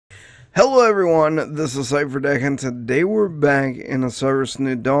Hello everyone, this is Cipher and today we're back in Osiris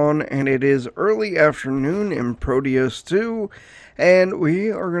New Dawn, and it is early afternoon in Proteus 2, and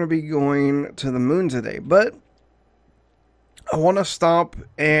we are going to be going to the moon today. But I want to stop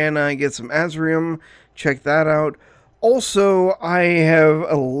and get some Azrium, check that out. Also, I have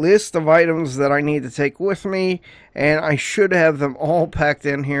a list of items that I need to take with me, and I should have them all packed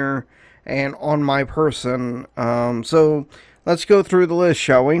in here and on my person. So let's go through the list,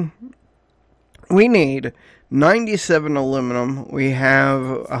 shall we? We need 97 aluminum. We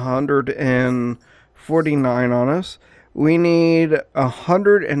have 149 on us. We need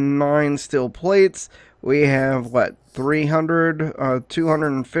 109 steel plates. We have, what, 300,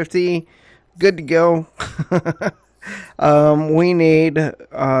 250. Good to go. We need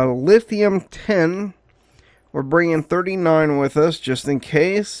lithium 10. We're bringing 39 with us just in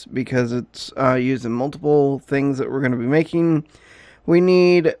case, because it's used in multiple things that we're going to be making. We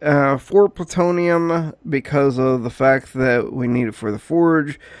need 4 plutonium because of the fact that we need it for the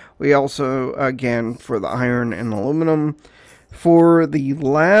forge. We also, again, for the iron and aluminum. For the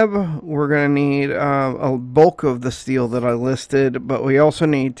lab, we're going to need a bulk of the steel that I listed, but we also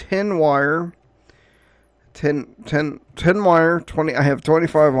need 10 wire. 10 wire, 20. I have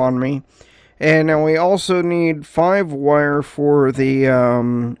 25 on me. And then we also need 5 wire for the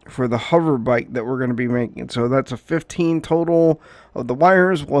hover bike that we're going to be making. So that's a 15 total of the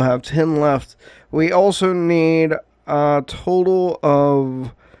wires. We'll have 10 left. We also need a total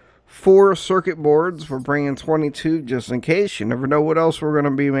of 4 circuit boards. We're bringing 22 just in case. You never know what else we're going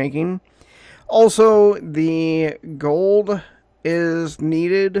to be making. Also, the gold is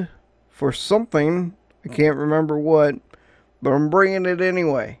needed for something. I can't remember what, but I'm bringing it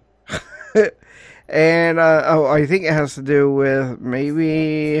anyway. And I think it has to do with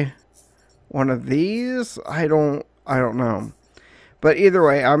going one of these. I don't know. But either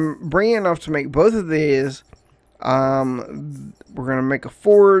way, I'm bringing enough to make both of these. We're gonna make a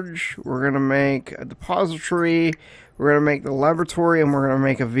forge. We're gonna make a depository. We're gonna make the laboratory, and we're gonna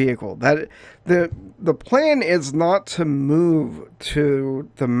make a vehicle. That the plan is not to move to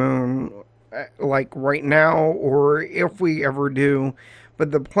the moon like right now, or if we ever do.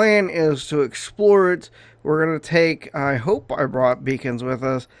 But the plan is to explore it. We're going to take, I hope I brought beacons with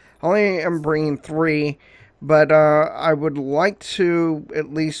us. I only am bringing 3, but I would like to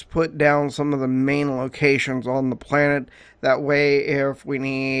at least put down some of the main locations on the planet. That way, if we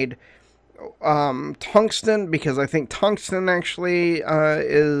need tungsten, because I think tungsten actually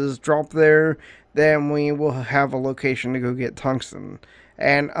is dropped there, then we will have a location to go get tungsten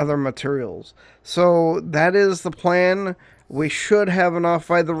and other materials. So that is the plan. We should have enough.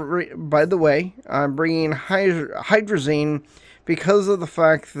 By the way, I'm bringing hydrazine because of the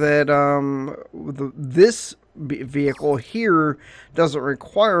fact that this vehicle here doesn't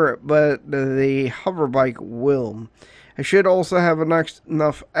require it, but the hover bike will. I should also have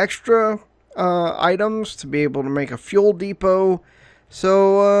enough extra items to be able to make a fuel depot.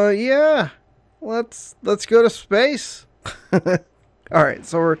 So yeah, let's go to space. All right,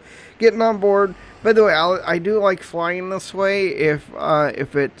 so we're getting on board. By the way, I do like flying this way if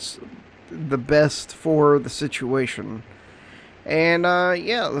it's the best for the situation. And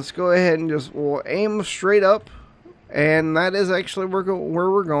yeah, let's go ahead and we'll aim straight up, and that is actually where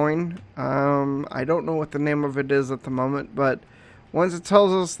we're going. I don't know what the name of it is at the moment, but once it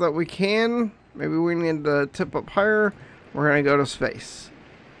tells us that we can, maybe we need to tip up higher. We're gonna go to space.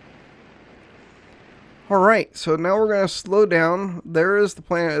 Alright, so now we're going to slow down. There is the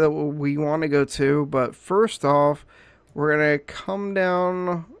planet that we want to go to, but first off, we're going to come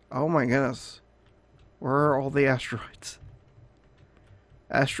down. Oh my goodness. Where are all the asteroids?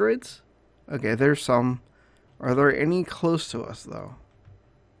 Asteroids? Okay, there's some. Are there any close to us, though?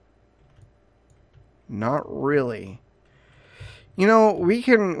 Not really. You know, we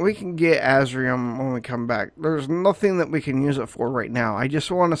can get Azrium when we come back. There's nothing that we can use it for right now. I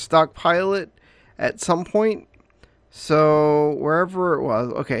just want to stockpile it at some point. So wherever it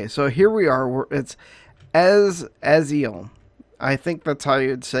was. Okay, so here we are. It's Aziel. I think that's how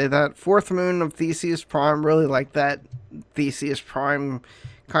you'd say that. 4th moon of Theseus Prime. Really like that Theseus Prime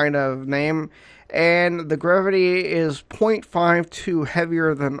kind of name. And the gravity is 0.52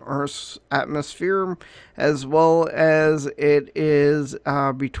 heavier than Earth's atmosphere, as well as it is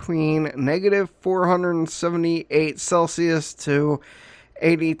between negative 478 Celsius to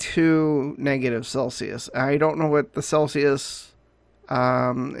 82 negative Celsius. I don't know what the Celsius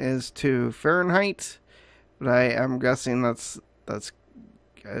is to Fahrenheit, but I am guessing that's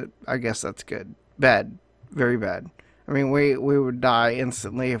good. I guess that's good. Bad. Very bad. I mean, we would die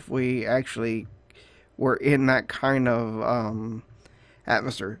instantly if we actually were in that kind of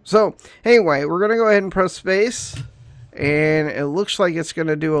atmosphere. So anyway, we're gonna go ahead and press space, and it looks like it's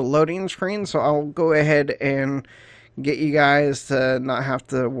gonna do a loading screen. So I'll go ahead and get you guys to not have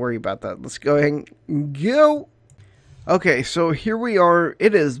to worry about that. Let's go ahead and go. Okay, so here we are.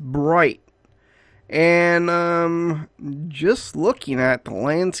 It is bright. And just looking at the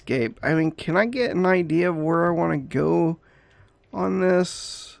landscape, I mean, can I get an idea of where I want to go on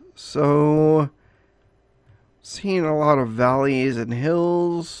this? So, seeing a lot of valleys and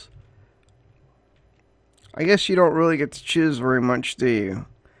hills. I guess you don't really get to choose very much, do you?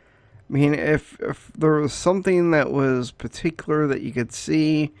 I mean, if there was something that was particular that you could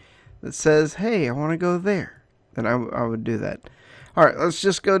see that says, hey, I want to go there, then I would do that. Alright, let's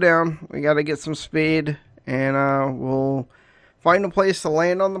just go down. We got to get some speed, and we'll find a place to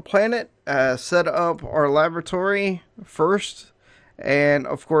land on the planet, set up our laboratory first, and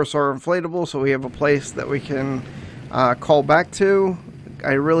of course our inflatable, so we have a place that we can call back to.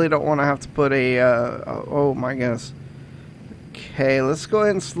 I really don't want to have to put oh my goodness. Okay, let's go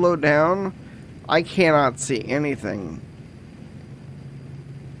ahead and slow down. I cannot see anything.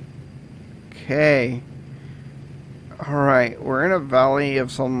 Okay. Alright, we're in a valley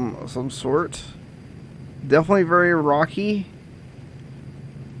of some sort. Definitely very rocky.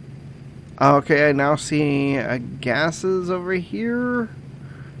 Okay, I now see gases over here.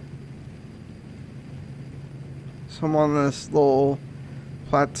 So I'm on this little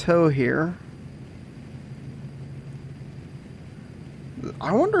plateau here.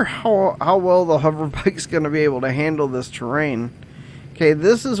 I wonder how well the hoverbike's going to be able to handle this terrain. Okay,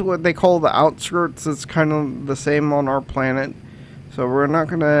 this is what they call the outskirts. It's kind of the same on our planet. So we're not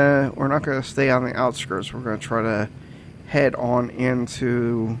gonna stay on the outskirts. We're gonna try to head on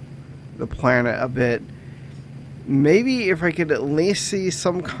into the planet a bit. Maybe if I could at least see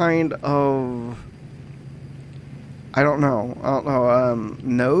some kind of, I don't know,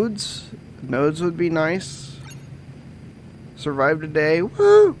 nodes. Nodes would be nice. Survive today.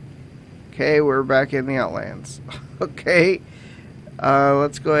 Woo! Okay, we're back in the Outlands. Okay.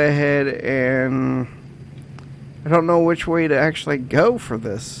 Let's go ahead and I don't know which way to actually go for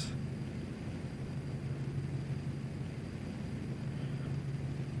this.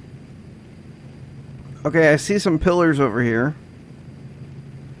 Okay, I see some pillars over here.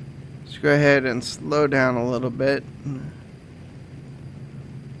 Let's go ahead and slow down a little bit.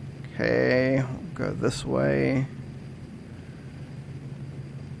 Okay, we'll go this way.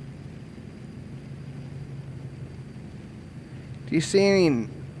 Do you see any,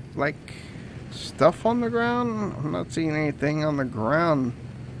 like, stuff on the ground? I'm not seeing anything on the ground.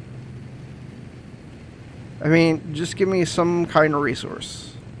 I mean, just give me some kind of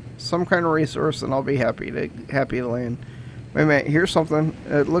resource. Some kind of resource and I'll be happy to land. Wait a minute, here's something.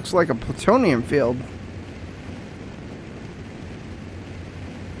 It looks like a plutonium field.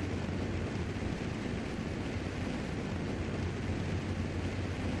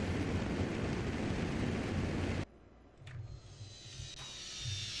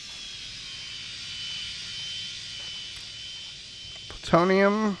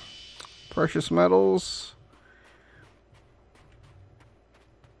 Plutonium, precious metals,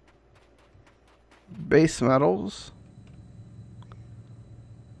 base metals.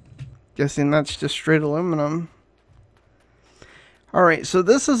 Guessing that's just straight aluminum. Alright, so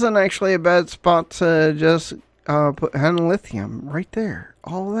this isn't actually a bad spot to just put lithium right there.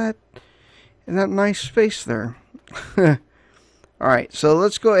 All that in that nice space there. Alright, so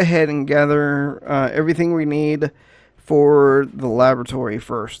let's go ahead and gather everything we need for the laboratory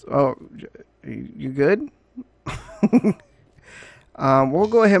first. Oh, you good? We'll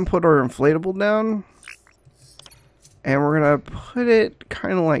go ahead and put our inflatable down. And we're going to put it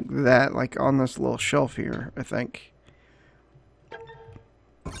kind of like that, like on this little shelf here, I think.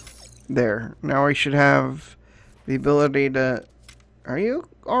 There. Now we should have the ability to... Are you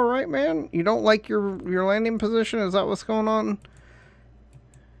alright, man? You don't like your landing position? Is that what's going on?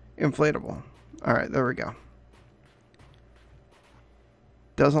 Inflatable. Alright, there we go.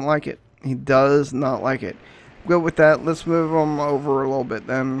 Doesn't like it. He does not like it. Good with that. Let's move him over a little bit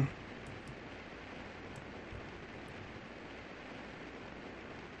then.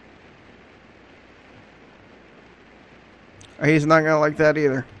 He's not going to like that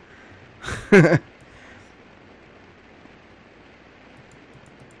either.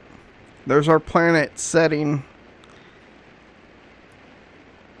 There's our planet setting.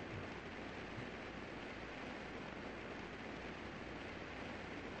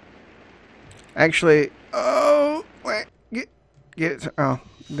 Actually, oh, wait, get it. Oh,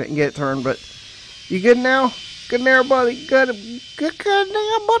 didn't get it turned, but you good now? Good now, buddy. Good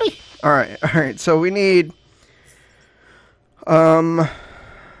now, buddy. All right. So we need We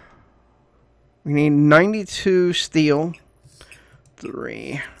need 92 steel.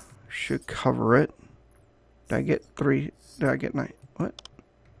 3 should cover it. Did I get 3? Did I get 9? What?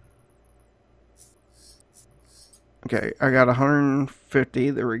 Okay, I got 150.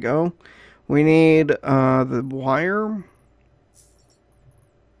 There we go. We need the wire.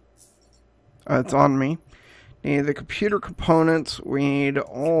 It's on me. Need the computer components. We need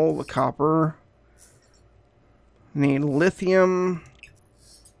all the copper. Need lithium.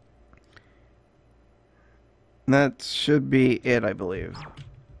 That should be it, I believe.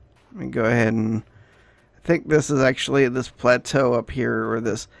 Let me go ahead and... I think this is actually this plateau up here, or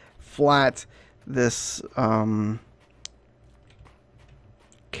this flat, this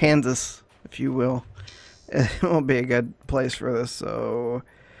Kansas, if you will. It will be a good place for this. So,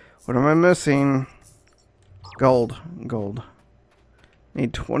 what am I missing? Gold. Gold.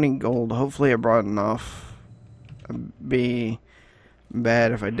 Need 20 gold. Hopefully I brought enough. It'd be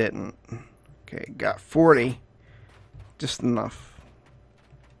bad if I didn't. Okay, got 40. Just enough.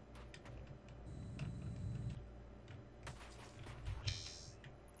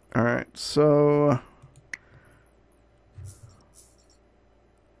 Alright, so...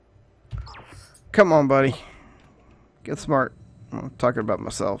 Come on, buddy. Get smart. I'm talking about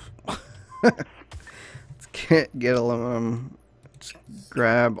myself. Let's get aluminum. Let's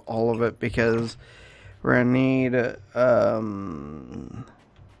grab all of it because we're gonna need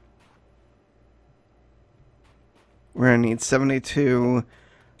we're gonna need 72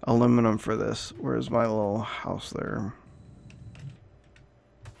 aluminum for this. Where's my little house there?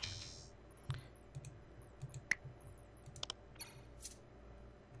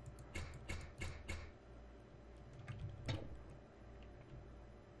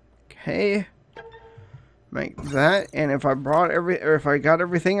 Okay, make that, and if I brought if I got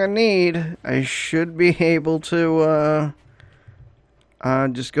everything I need, I should be able to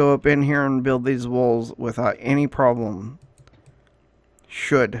just go up in here and build these walls without any problem.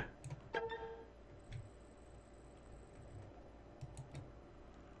 Should.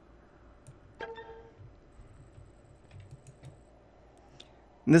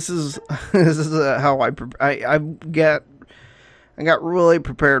 This is how I got really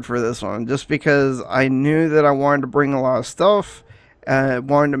prepared for this one just because I knew that I wanted to bring a lot of stuff.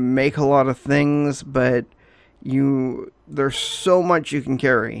 Wanted to make a lot of things, but there's so much you can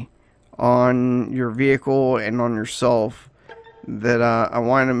carry on your vehicle and on yourself that I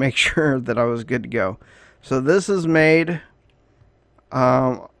wanted to make sure that I was good to go. So this is made.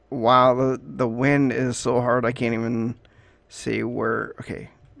 Wow, the wind is so hard I can't even see where. Okay,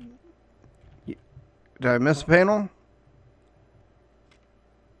 did I miss a panel?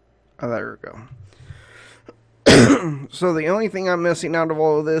 Oh, there we go. So the only thing I'm missing out of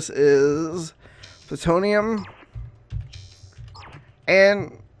all of this is plutonium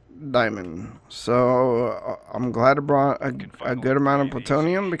and diamond. So I'm glad I brought a good amount of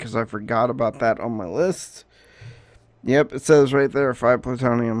plutonium because I forgot about that on my list. Yep, it says right there 5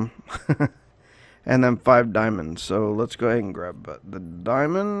 plutonium and then 5 diamonds. So let's go ahead and grab the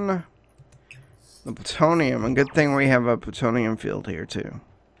diamond, the plutonium. A good thing we have a plutonium field here too.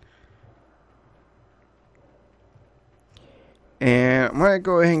 And I'm going to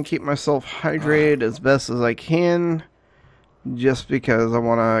go ahead and keep myself hydrated as best as I can. Just because I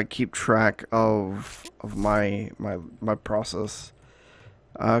want to keep track of my process.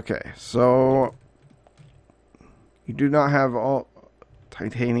 Okay, so... You do not have all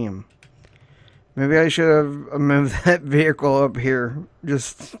titanium. Maybe I should have moved that vehicle up here.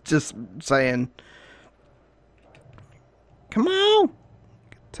 Just saying. Come on!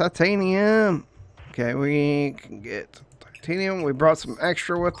 Titanium! Okay, we can get... titanium. We brought some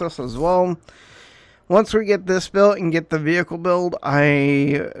extra with us as well. Once we get this built and get the vehicle build,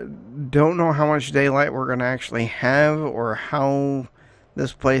 I don't know how much daylight we're going to actually have or how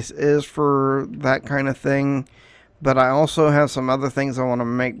this place is for that kind of thing. But I also have some other things I want to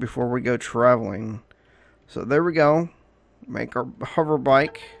make before we go traveling. So there we go. Make our hover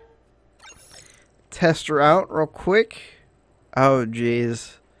bike. Test her out real quick. Oh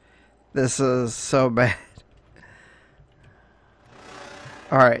geez. This is so bad.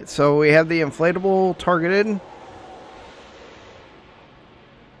 Alright, so we have the inflatable targeted.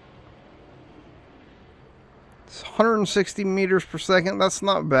 It's 160 meters per second. That's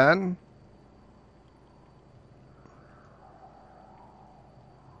not bad.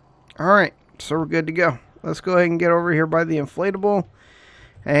 Alright, so we're good to go. Let's go ahead and get over here by the inflatable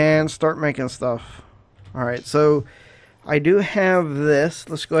and start making stuff. Alright, so I do have this.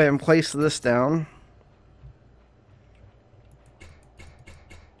 Let's go ahead and place this down.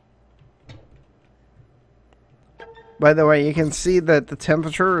 By the way, you can see that the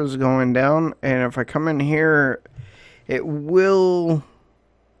temperature is going down, and if I come in here, it will...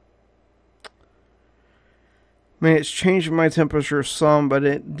 I mean, it's changing my temperature some, but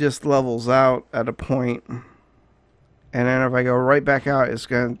it just levels out at a point. And then if I go right back out, it's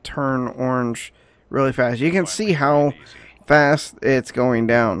going to turn orange really fast. You can see how fast it's going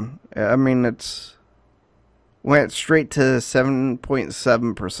down. I mean, it's went straight to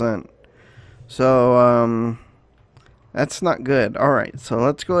 7.7%. So, that's not good. Alright, so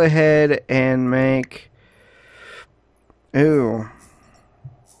let's go ahead and make... Ooh.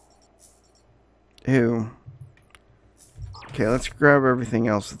 Okay, let's grab everything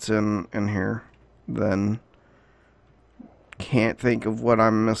else that's in here. Then, can't think of what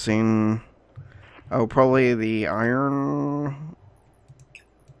I'm missing. Oh, probably the iron.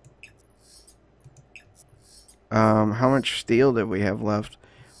 How much steel did we have left?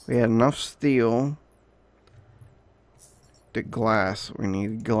 We had enough steel. The glass. We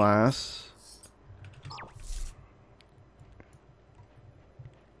need glass.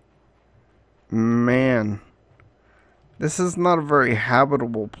 Man. This is not a very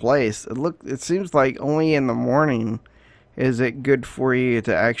habitable place. It seems like only in the morning is it good for you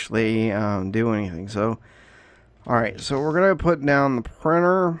to actually do anything. So, alright, so we're going to put down the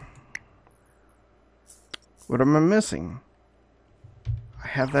printer. What am I missing? I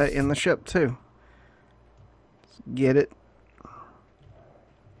have that in the ship too. Let's get it.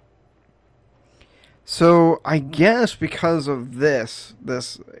 So, I guess because of this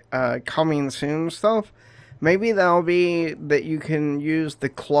coming soon stuff, maybe that'll be that you can use the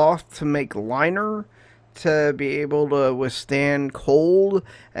cloth to make liner to be able to withstand cold,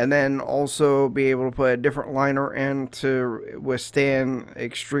 and then also be able to put a different liner in to withstand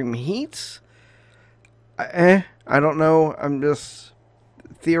extreme heats. I don't know. I'm just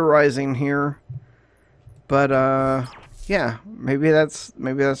theorizing here, but yeah, maybe that's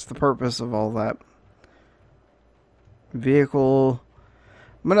the purpose of all that. Vehicle.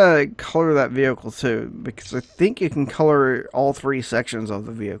 I'm going to color that vehicle too, because I think you can color all three sections of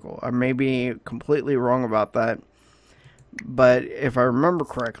the vehicle. I may be completely wrong about that, but if I remember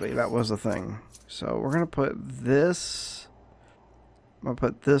correctly, that was the thing. So we're going to put this, I'm going to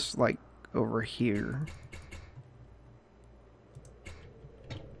put this like over here.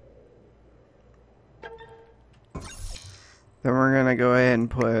 Then we're going to go ahead and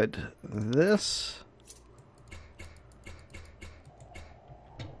put this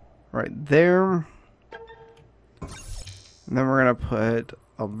right there. And then we're going to put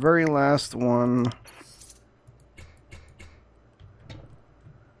a very last one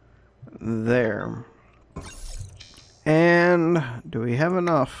there. And do we have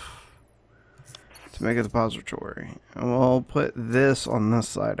enough to make a depository? And we'll put this on this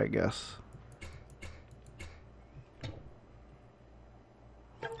side, I guess.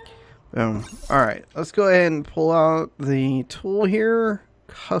 Boom. Alright, let's go ahead and pull out the tool here.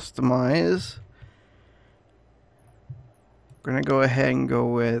 Customize. We're gonna go ahead and go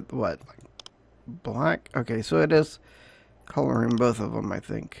with what? Black? Okay, so it is coloring both of them, I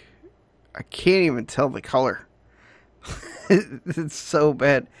think. I can't even tell the color. It's so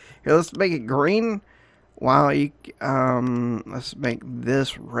bad. Here, let's make it green. Wow, let's make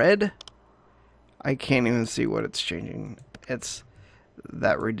this red. I can't even see what it's changing. It's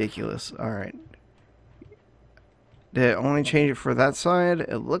that ridiculous. Alright. Did it only change it for that side?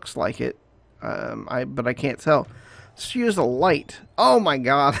 It looks like it. But I can't tell. Let's use a light. Oh my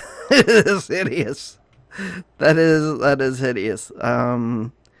god. It is hideous. That is hideous. But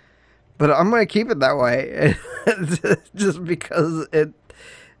I'm gonna keep it that way. Just because it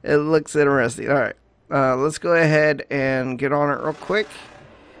looks interesting. Alright. Let's go ahead and get on it real quick.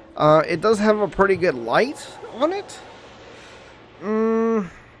 It does have a pretty good light on it.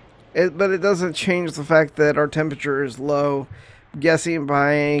 But it doesn't change the fact that our temperature is low. I'm guessing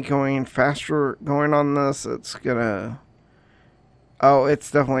by going faster, going on this, it's gonna... Oh, it's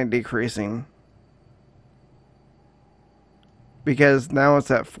definitely decreasing. Because now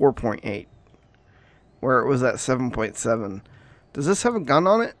it's at 4.8. Where it was at 7.7. Does this have a gun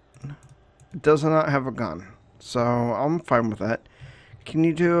on it? It does not have a gun. So, I'm fine with that. Can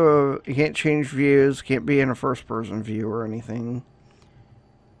you do you can't change views, can't be in a first person view or anything.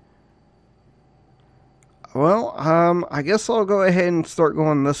 Well, I guess I'll go ahead and start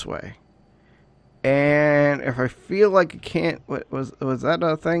going this way. And if I feel like I can't... What was that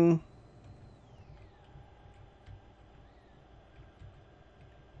a thing?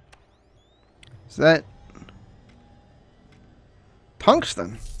 Is that...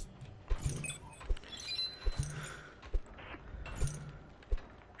 tungsten?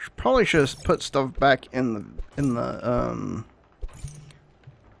 There's probably should have put stuff back in the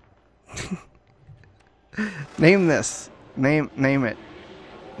name this. Name it.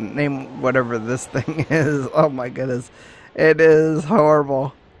 Name whatever this thing is. Oh my goodness. It is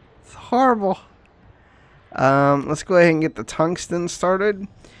horrible. It's horrible. Let's go ahead and get the tungsten started,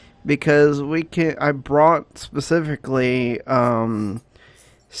 because we can. I brought specifically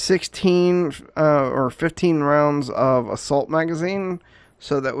 16 or 15 rounds of assault magazine,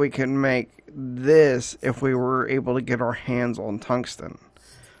 so that we can make this if we were able to get our hands on tungsten.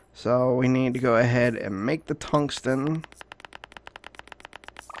 So we need to go ahead and make the tungsten.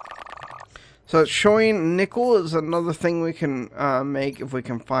 So it's showing nickel is another thing we can make if we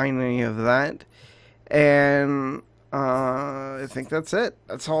can find any of that. And I think that's it.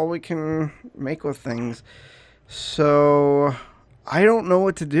 That's all we can make with things. So I don't know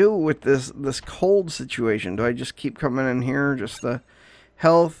what to do with this cold situation. Do I just keep coming in here? Just the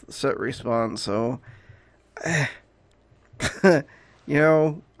health, set respawn. So, you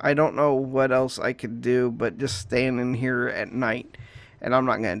know, I don't know what else I could do but just stand in here at night. And I'm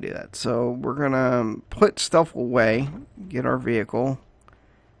not going to do that. So we're going to put stuff away. Get our vehicle.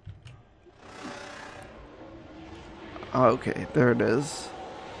 Okay, there it is.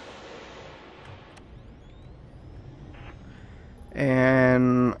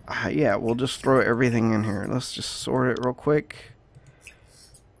 And yeah, we'll just throw everything in here. Let's just sort it real quick.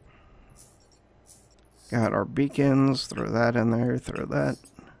 Got our beacons. Throw that in there. Throw that.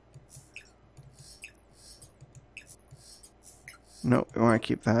 Nope, we want to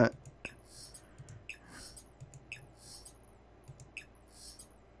keep that.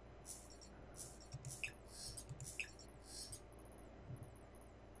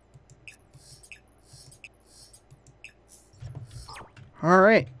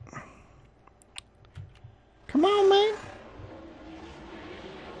 Alright. Come on, man.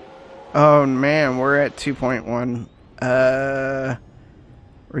 Oh, man, we're at 2.1.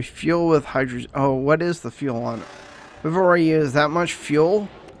 Refuel with hydrogen. Oh, what is the fuel on it? We've already used that much fuel.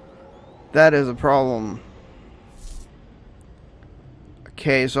 That is a problem.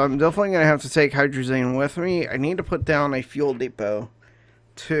 Okay, so I'm definitely going to have to take hydrazine with me. I need to put down a fuel depot,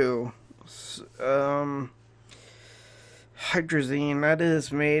 too. Hydrazine, that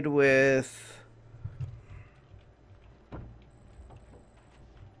is made with...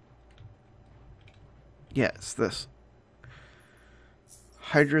 Yes, this.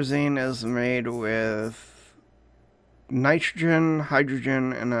 Hydrazine is made with nitrogen,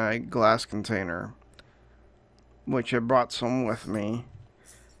 hydrogen, and a glass container, which I brought some with me.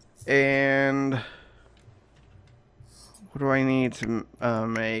 And what do I need to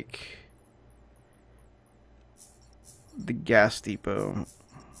make the gas depot?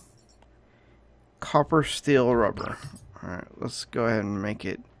 Copper, steel, rubber. Alright, let's go ahead and make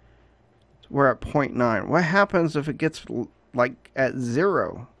it. We're at 0.9. What happens if it gets like at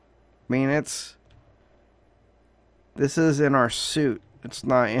 0? I mean, this is in our suit. It's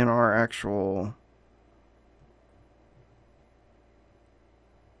not in our actual...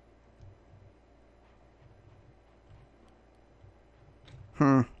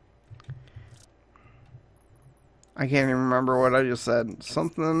 I can't even remember what I just said.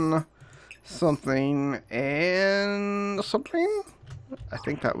 Something, and something? I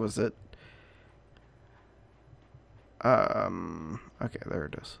think that was it. Okay, there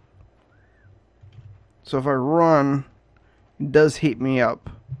it is. So if I run, it does heat me up,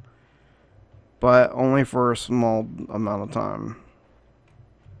 but only for a small amount of time.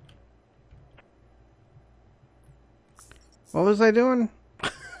 What was I doing?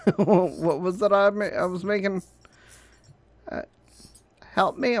 What was that I was making?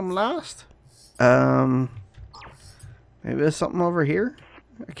 Help me, I'm lost. Maybe there's something over here?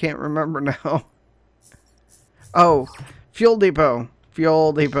 I can't remember now. Oh, fuel depot.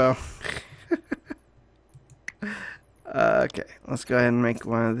 Fuel depot. Okay, let's go ahead and make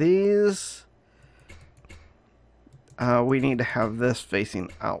one of these. We need to have this facing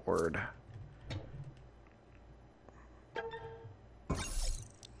outward.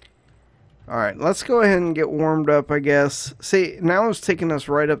 Alright, let's go ahead and get warmed up, I guess. See, now it's taking us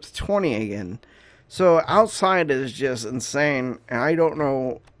right up to 20 again. So outside is just insane, and I don't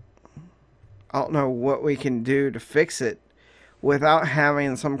know what we can do to fix it without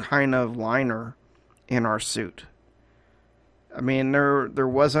having some kind of liner in our suit. I mean, there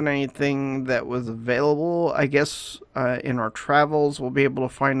wasn't anything that was available. I guess in our travels we'll be able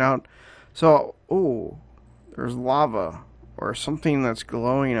to find out. So, oh, there's lava or something that's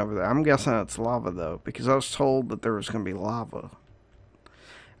glowing over there. I'm guessing it's lava though, because I was told that there was going to be lava.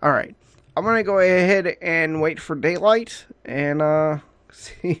 Alright, I'm going to go ahead and wait for daylight and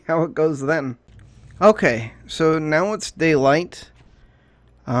See how it goes then. Okay, so now it's daylight.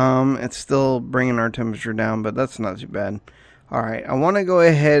 It's still bringing our temperature down, but that's not too bad. Alright, I want to go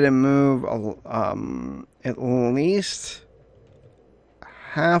ahead and move at least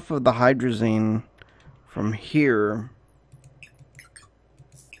half of the hydrazine from here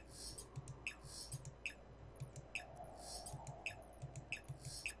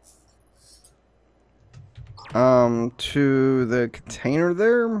to the container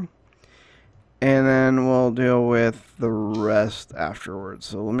there, and then we'll deal with the rest afterwards.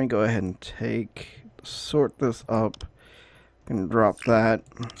 So let me go ahead and sort this up and drop that.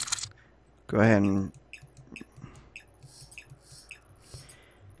 Go ahead and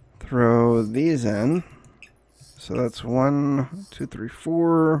throw these in. So that's 1, 2, 3,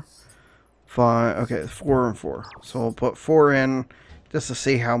 4, 5. Okay, 4 and 4. So we'll put 4 in just to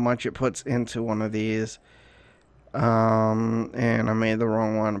see how much it puts into one of these. And I made the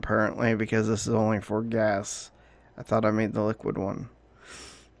wrong one apparently because this is only for gas. I thought I made the liquid one.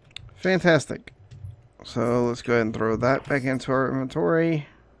 Fantastic. So let's go ahead and throw that back into our inventory.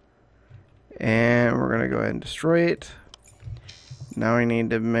 And we're going to go ahead and destroy it. Now we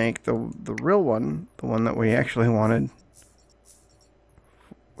need to make the real one, the one that we actually wanted.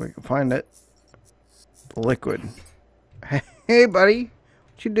 We can find it. The liquid. Hey buddy,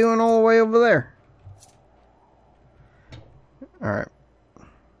 what you doing all the way over there? Alright.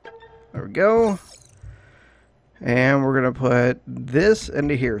 There we go. And we're going to put this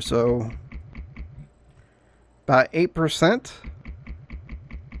into here. So about 8%.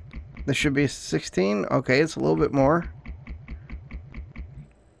 This should be 16. Okay, it's a little bit more.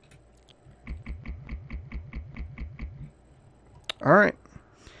 Alright.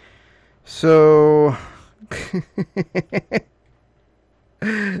 So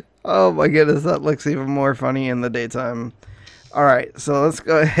oh my goodness, that looks even more funny in the daytime. Alright, so let's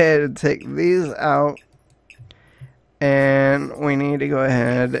go ahead and take these out. And we need to go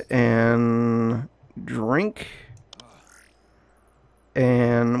ahead and drink.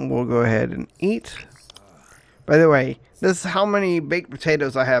 And we'll go ahead and eat. By the way, this is how many baked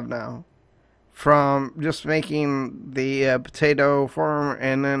potatoes I have now. From just making the potato farm,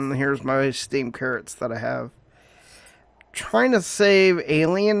 and then here's my steamed carrots that I have. Trying to save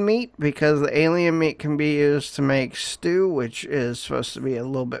alien meat because the alien meat can be used to make stew, which is supposed to be a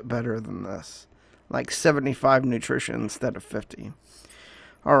little bit better than this. Like 75 nutrition instead of 50.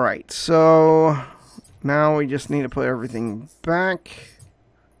 Alright, so now we just need to put everything back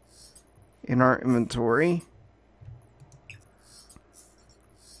in our inventory.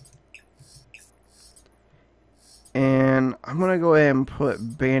 And I'm going to go ahead and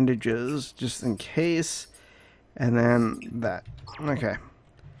put bandages just in case. And then that. Okay.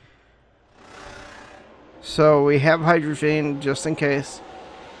 So we have hydrogen just in case.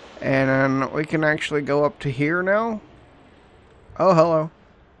 And then we can actually go up to here now. Oh, hello.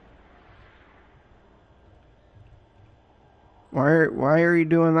 Why are you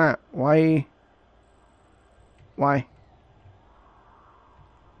doing that? Why? Why?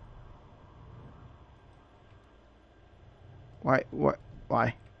 What?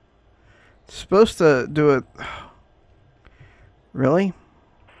 Why? It's supposed to do it. Really?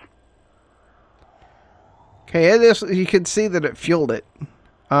 Okay, it is, you can see that it fueled it.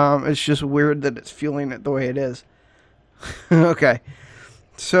 It's just weird that it's fueling it the way it is. Okay.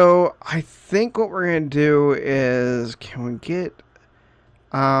 So, I think what we're going to do is, can we get,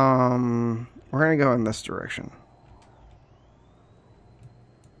 we're going to go in this direction.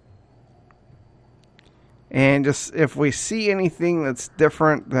 And just, if we see anything that's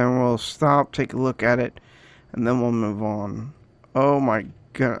different, then we'll stop, take a look at it, and then we'll move on. Oh my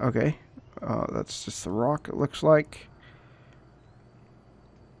god, okay. That's just the rock, it looks like.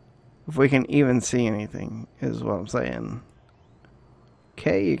 If we can even see anything, is what I'm saying.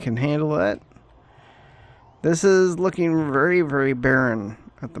 Okay, you can handle that. This is looking very, very barren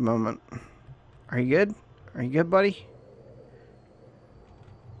at the moment. Are you good? Are you good, buddy?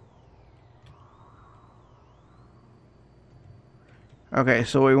 Okay,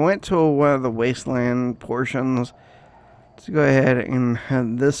 so we went to one of the wasteland portions. Let's go ahead and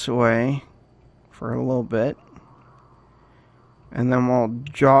head this way for a little bit. And then we'll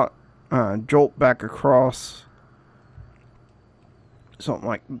jolt back across something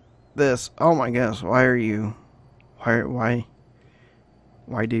like this. Oh my goodness, why are you? Why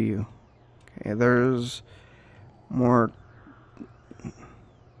do you? Okay, there's more.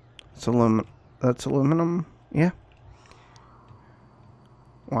 It's that's aluminum, yeah.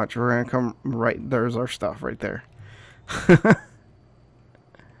 Watch, we're gonna come right, there's our stuff right there.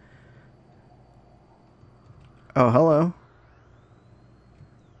 Oh, hello.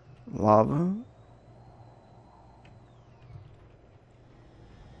 Lava.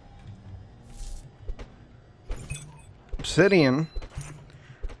 Obsidian.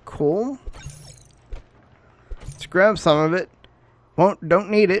 Cool. Let's grab some of it. Don't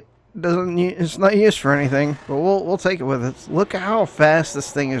need it. It's not used for anything, but we'll take it with us. Look at how fast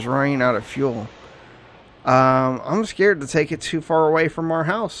this thing is running out of fuel. I'm scared to take it too far away from our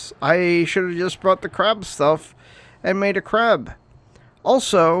house. I should have just brought the crab stuff and made a crab.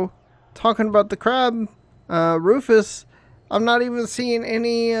 Also, talking about the crab, Rufus, I'm not even seeing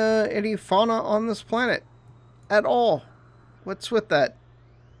any fauna on this planet at all. What's with that,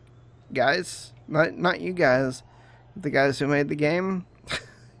 guys? Not you guys, the guys who made the game.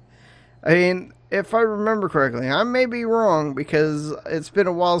 I mean, if I remember correctly, I may be wrong because it's been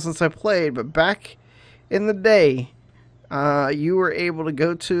a while since I played, but back in the day, you were able to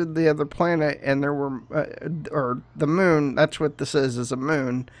go to the other planet and there were, or the moon, that's what this is a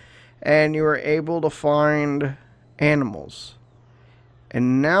moon, and you were able to find animals.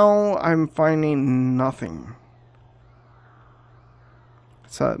 And now I'm finding nothing.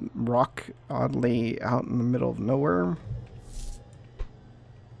 It's a rock, oddly, out in the middle of nowhere.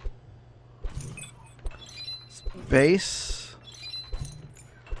 Base.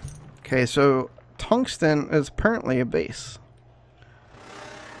 Okay, so tungsten is apparently a base.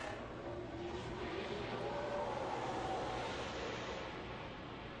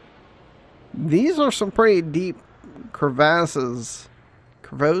 These are some pretty deep crevasses.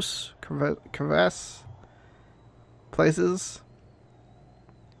 Crevasse places.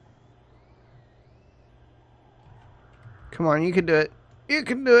 Come on, you can do it. You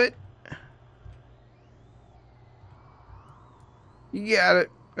can do it. You got it.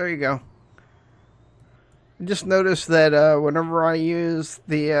 There you go. Just noticed that whenever I use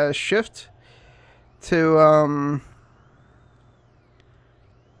the shift to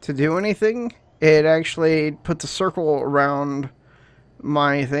do anything, it actually puts a circle around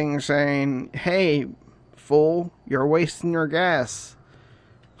my thing saying, "Hey, fool, you're wasting your gas."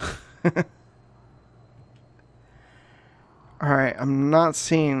 Alright, I'm not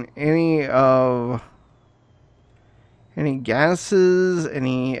seeing any gases,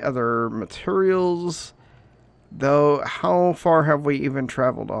 any other materials. Though, how far have we even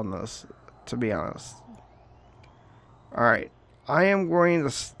traveled on this, to be honest? Alright, I am going to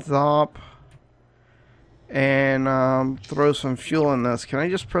stop and throw some fuel in this. Can I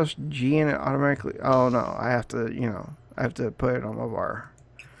just press G and it automatically? Oh no, I have to, I have to put it on my bar.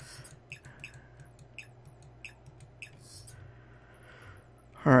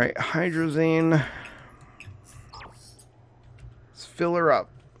 Alright, hydrazine. Let's fill her up.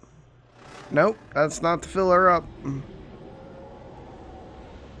 Nope, that's not to fill her up.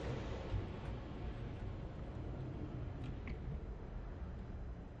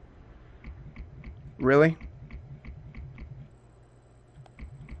 Really?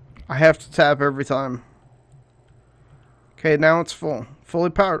 I have to tap every time. Okay, now it's full. Fully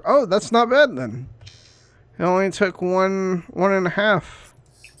powered. Oh, that's not bad then. It only took one and a half.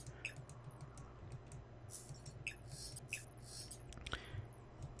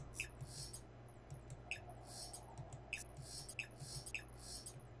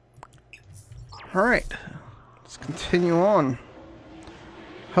 Alright, let's continue on.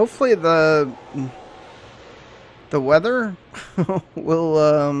 Hopefully the weather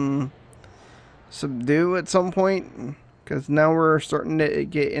will subdue at some point, because now we're starting to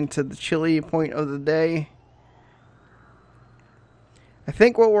get into the chilly point of the day. I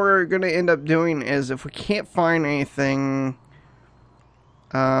think what we're going to end up doing is, if we can't find anything,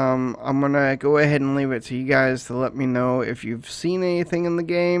 I'm going to go ahead and leave it to you guys to let me know if you've seen anything in the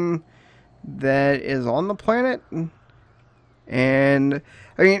game that is on the planet. And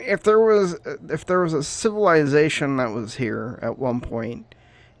I mean, if there was a civilization that was here at one point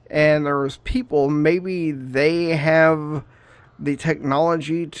and there was people, maybe they have the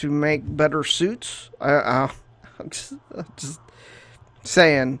technology to make better suits. I'm just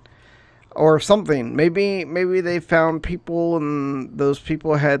saying, or something. Maybe they found people and those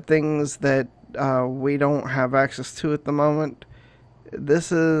people had things that we don't have access to at the moment.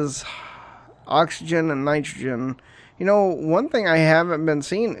 This is oxygen and nitrogen. One thing I haven't been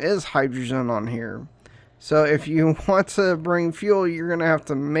seeing is hydrogen on here. So if you want to bring fuel, you're going to have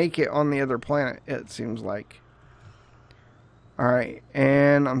to make it on the other planet, it seems like. Alright,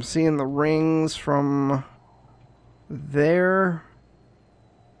 and I'm seeing the rings from there.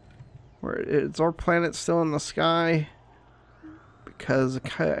 Where is our planet still in the sky? Because I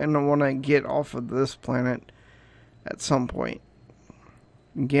kind of want to get off of this planet at some point.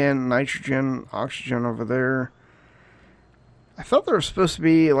 Again, nitrogen, oxygen over there. I thought there was supposed to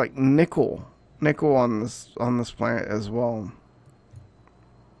be like nickel on this planet as well.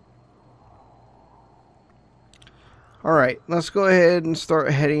 All right, let's go ahead and start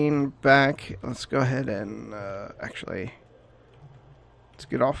heading back. Let's go ahead and actually let's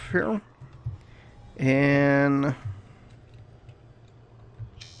get off here. And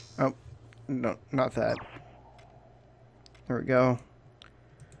oh, no, not that. There we go.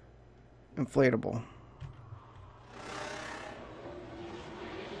 Inflatable.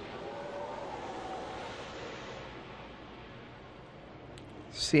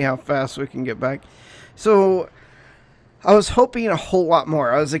 See how fast we can get back. So I was hoping a whole lot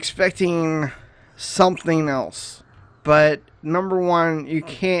more. I was expecting something else. But number one, you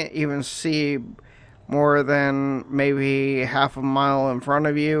can't even see more than maybe half a mile in front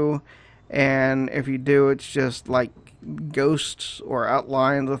of you. And if you do, it's just like ghosts or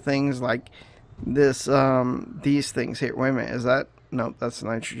outlines of things like this. These things here. Wait a minute. Is that? Nope, that's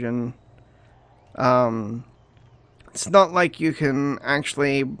nitrogen. It's not like you can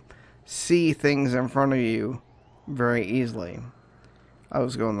actually see things in front of you very easily. I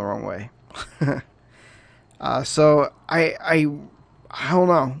was going the wrong way. So I don't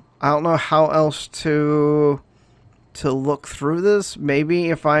know. I don't know how else to look through this. Maybe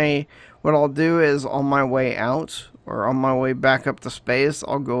what I'll do is on my way out or on my way back up to space,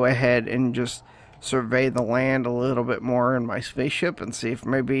 I'll go ahead and just survey the land a little bit more in my spaceship and see if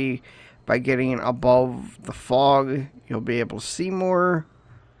maybe by getting above the fog, you'll be able to see more.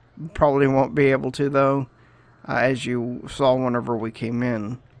 Probably won't be able to, though, as you saw whenever we came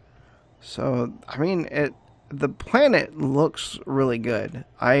in. So, I mean, the planet looks really good.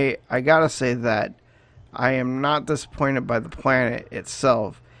 I gotta say that. I am not disappointed by the planet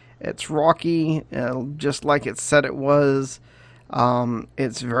itself. It's rocky, just like it said it was.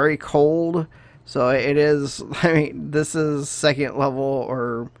 It's very cold, so it is. I mean, this is second level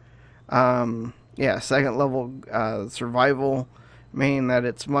or second level survival, meaning that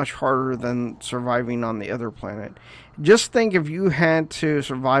it's much harder than surviving on the other planet. Just think if you had to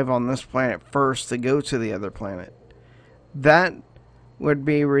survive on this planet first to go to the other planet. That would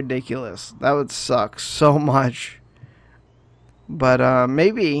be ridiculous. That would suck so much. But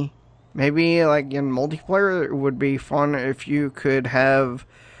maybe like in multiplayer, it would be fun if you could have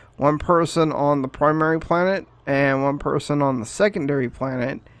one person on the primary planet and one person on the secondary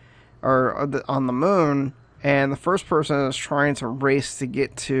planet, or on the moon, and the first person is trying to race to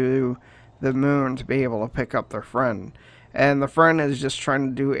get to the moon to be able to pick up their friend. And the friend is just trying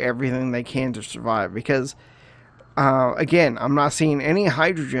to do everything they can to survive. Because, again, I'm not seeing any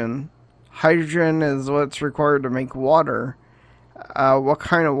hydrogen. Hydrogen is what's required to make water. What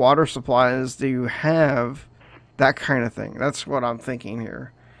kind of water supplies do you have? That kind of thing. That's what I'm thinking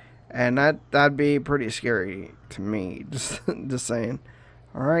here. And that'd be pretty scary to me. Just saying.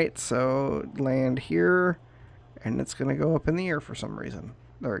 Alright, so land here, and it's going to go up in the air for some reason.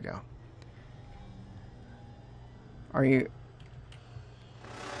 There we go. Are you...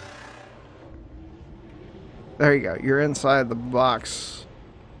 There you go. You're inside the box.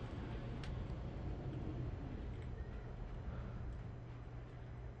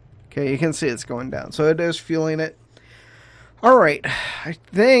 Okay, you can see it's going down. So it is fueling it. Alright, I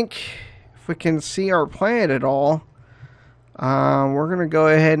think if we can see our planet at all, we're going to go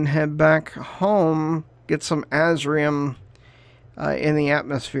ahead and head back home, get some Azrium in the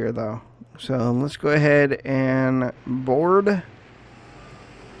atmosphere, though. So let's go ahead and board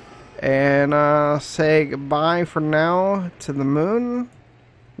and say goodbye for now to the moon.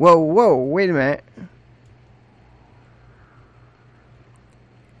 Whoa, wait a minute.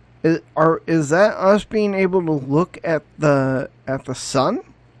 Is that us being able to look at the sun?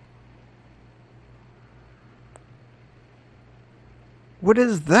 What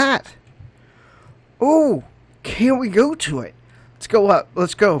is that? Oh, can we go to it? Let's go up.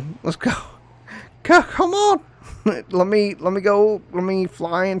 Let's go. Come on. let me go. Let me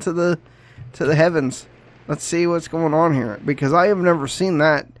fly into the heavens. Let's see what's going on here, because I have never seen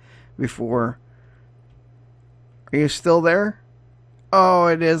that before. Are you still there? Oh,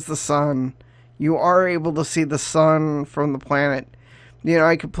 it is the sun. You are able to see the sun from the planet. You know,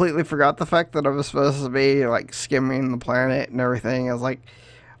 I completely forgot the fact that I was supposed to be, like, skimming the planet and everything. I was like,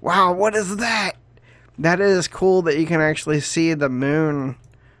 wow, what is that? That is cool that you can actually see the moon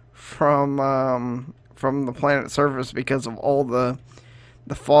from the planet's surface because of all the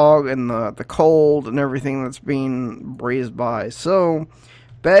fog and the cold and everything that's being breezed by. So,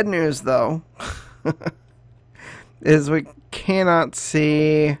 bad news, though, is we cannot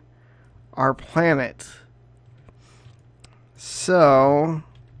see our planet. So,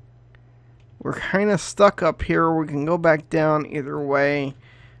 We're kind of stuck up here. We can go back down either way.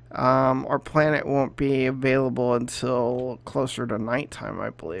 Our planet won't be available until closer to nighttime,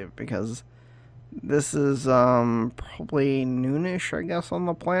 I believe, because this is probably noonish, I guess, on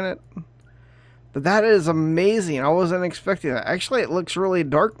the planet. But that is amazing. I wasn't expecting that. Actually, it looks really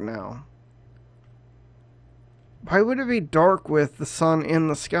dark now. Why would it be dark with the sun in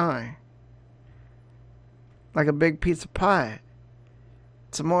the sky? Like a big piece of pie.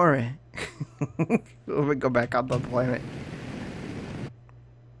 It's amore. Let me go back on the planet.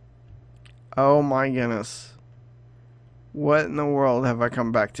 Oh my goodness. What in the world have I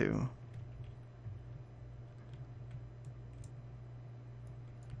come back to?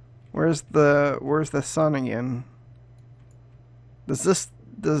 Where's the sun again? Does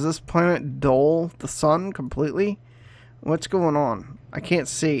this planet dull the sun completely? What's going on? I can't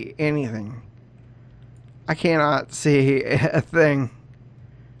see anything. I cannot see a thing.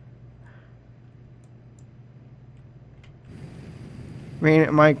 I mean,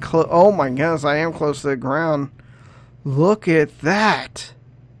 am I close? Oh my goodness, I am close to the ground. Look at that.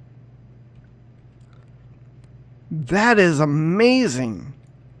 That is amazing.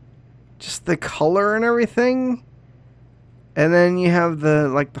 Just the color and everything. And then you have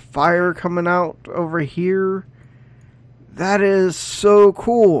the fire coming out over here. That is so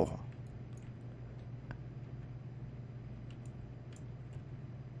cool.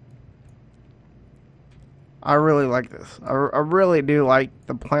 I really like this. I really do like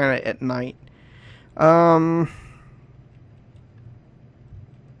the planet at night.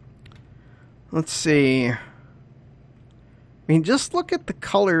 Let's see. I mean, just look at the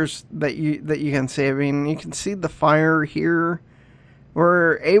colors that you can see. I mean, you can see the fire here.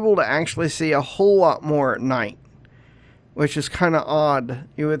 We're able to actually see a whole lot more at night, which is kind of odd.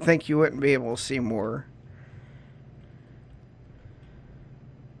 You would think you wouldn't be able to see more.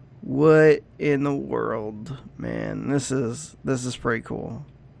 What in the world, man? This is pretty cool.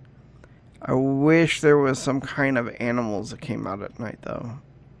 I wish there was some kind of animals that came out at night, though.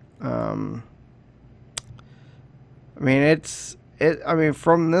 I mean, I mean,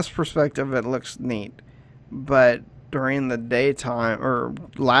 from this perspective, it looks neat, but during the daytime or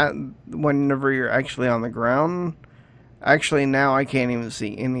whenever you're actually on the ground, actually now I can't even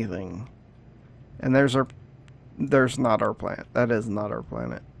see anything. And there's not our planet. That is not our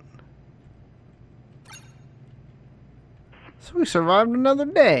planet. So we survived another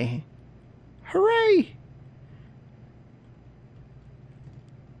day. Hooray!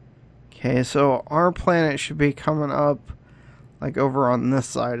 Okay, so our planet should be coming up like over on this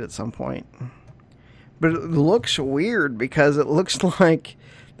side at some point. But it looks weird because it looks like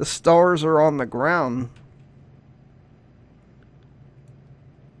the stars are on the ground.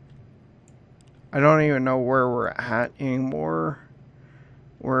 I don't even know where we're at anymore.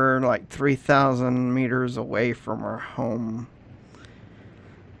 We're like 3,000 meters away from our home.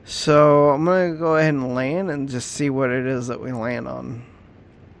 So I'm going to go ahead and land and just see what it is that we land on.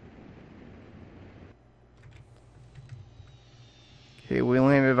 Okay, we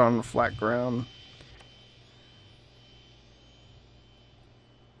landed on the flat ground.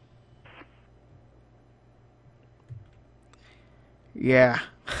 Yeah,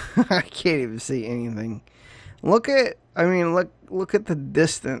 I can't even see anything. Look at the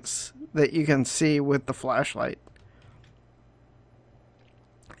distance that you can see with the flashlight.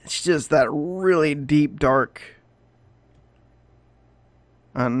 It's just that really deep dark.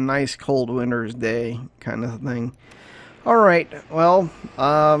 A nice cold winter's day kind of thing. Alright, well,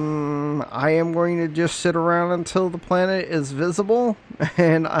 I am going to just sit around until the planet is visible,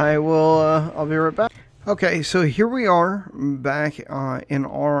 and I'll be right back. Okay, so here we are back in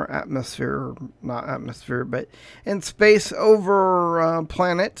our atmosphere, not atmosphere, but in space over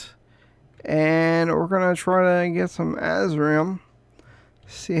planet, and we're going to try to get some Azrium,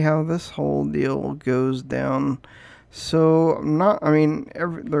 see how this whole deal goes down. So,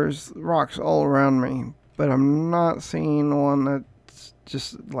 there's rocks all around me, but I'm not seeing one that's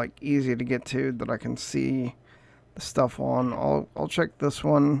just like easy to get to that I can see the stuff on. I'll check this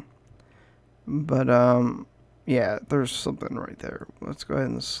one. But, yeah, there's something right there. Let's go ahead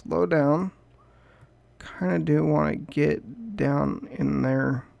and slow down. Kind of do want to get down in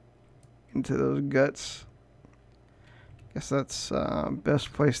there into those guts. Guess that's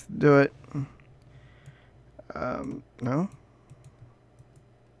best place to do it. No?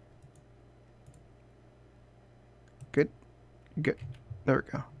 Good. Good. There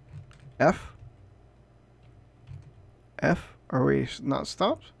we go. F? F? Are we not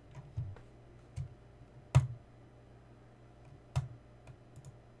stopped?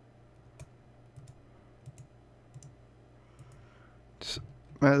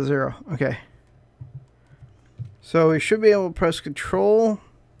 At 0. Okay. So we should be able to press Control,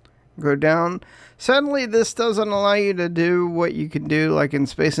 go down. Sadly, this doesn't allow you to do what you can do like in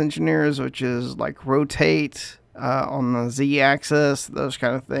Space Engineers, which is like rotate on the Z-axis, those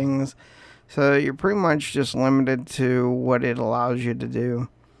kind of things. So you're pretty much just limited to what it allows you to do.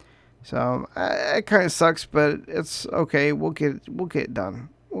 So it kind of sucks, but it's okay. We'll get it done.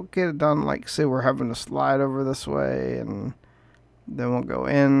 We'll get it done. Like, say we're having to slide over this way, and then we'll go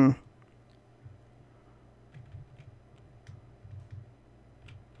in.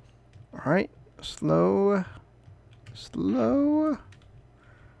 All right, slow.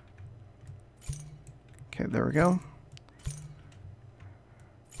 Okay, there we go.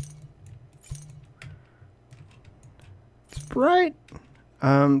 It's bright.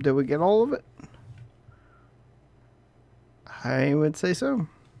 Did we get all of it? I would say so.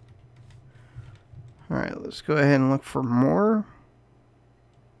 Alright, let's go ahead and look for more.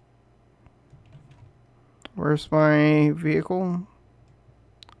 Where's my vehicle?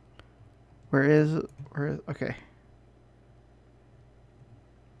 Where is it? Okay.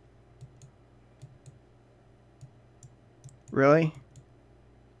 Really?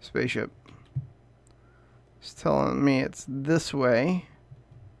 Spaceship. It's telling me it's this way.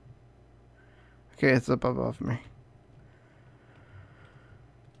 Okay, it's up above me.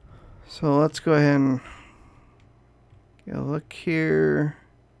 So let's go ahead and get a look here.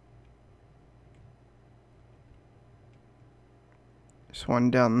 There's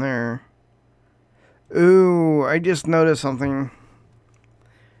one down there. Ooh, I just noticed something.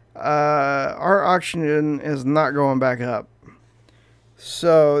 Our oxygen is not going back up.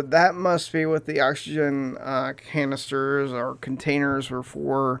 So that must be what the oxygen canisters or containers were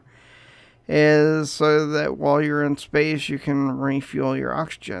for. Is so that while you're in space you can refuel your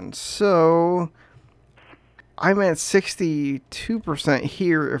oxygen. So I'm at 62%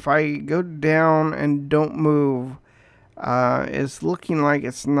 here. If I go down and don't move, it's looking like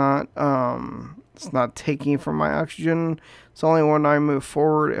it's not taking from my oxygen. It's only when I move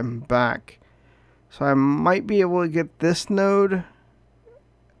forward and back. So I might be able to get this node.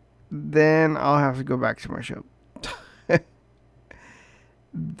 Then I'll have to go back to my ship.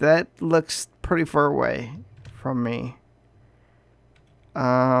 That looks pretty far away from me.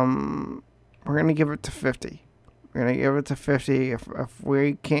 We're gonna give it to 50. We're gonna give it to 50. If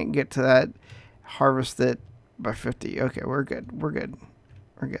we can't get to that, harvest it by 50. Okay, we're good. We're good.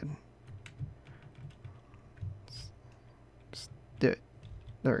 We're good. Just do it.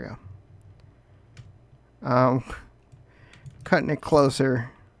 There we go. Cutting it closer.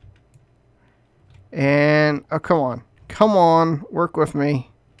 And oh, come on. Come on, work with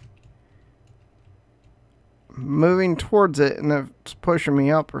me. Moving towards it and it's pushing me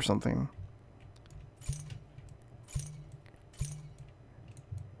up or something.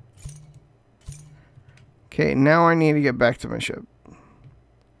 Okay, now I need to get back to my ship.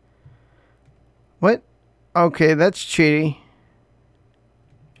 What? Okay, that's cheaty.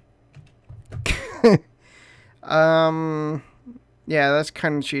 Yeah, that's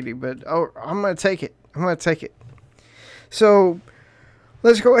kind of cheaty, but oh, I'm gonna take it. I'm gonna take it. So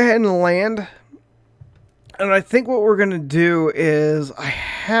let's go ahead and land. And I think what we're going to do is I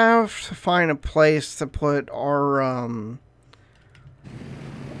have to find a place to put our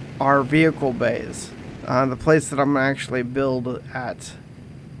vehicle bays. The place that I'm going to actually build at.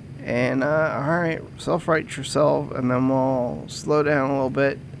 And alright, self-right yourself, and then we'll slow down a little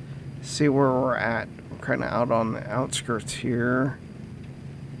bit, see where we're at. We're kind of out on the outskirts here.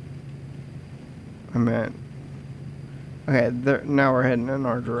 Okay, there, now we're heading in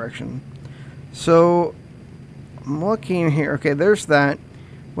our direction. So, I'm looking here. Okay, there's that.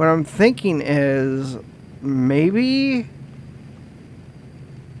 What I'm thinking is maybe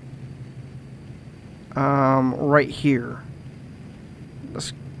right here.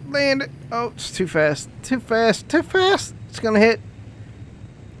 Let's land it. Oh, it's too fast. Too fast. Too fast. It's gonna hit.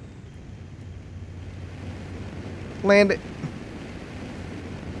 Land it.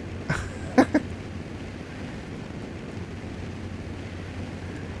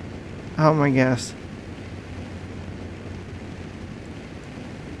 Oh my gosh.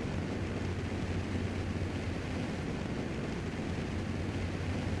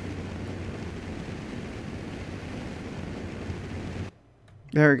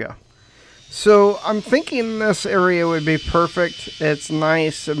 There we go. So I'm thinking this area would be perfect. It's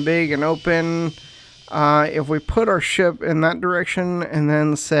nice and big and open. If we put our ship in that direction and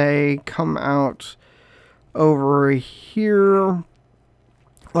then say come out over here,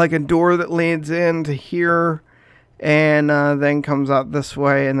 like a door that leads into here and then comes out this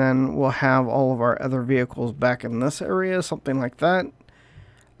way, and then we'll have all of our other vehicles back in this area, something like that.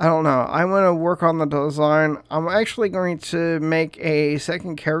 I don't know. I'm going to work on the design. I'm actually going to make a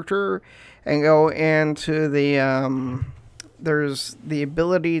second character and go into the, there's the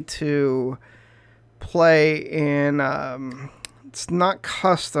ability to play in, it's not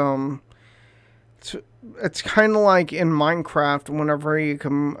custom. It's kind of like in Minecraft, whenever you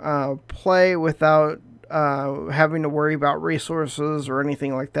can play without having to worry about resources or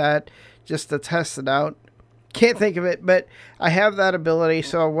anything like that, just to test it out. Can't think of it, but I have that ability,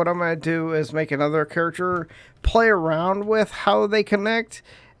 so what I'm going to do is make another character, play around with how they connect,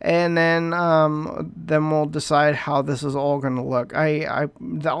 and then we'll decide how this is all going to look.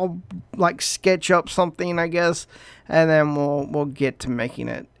 I'll like sketch up something, I guess, and then we'll get to making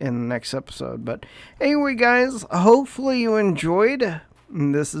it in the next episode. But anyway, guys, hopefully you enjoyed.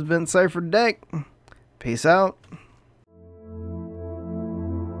 This has been Cipher Deck. Peace out.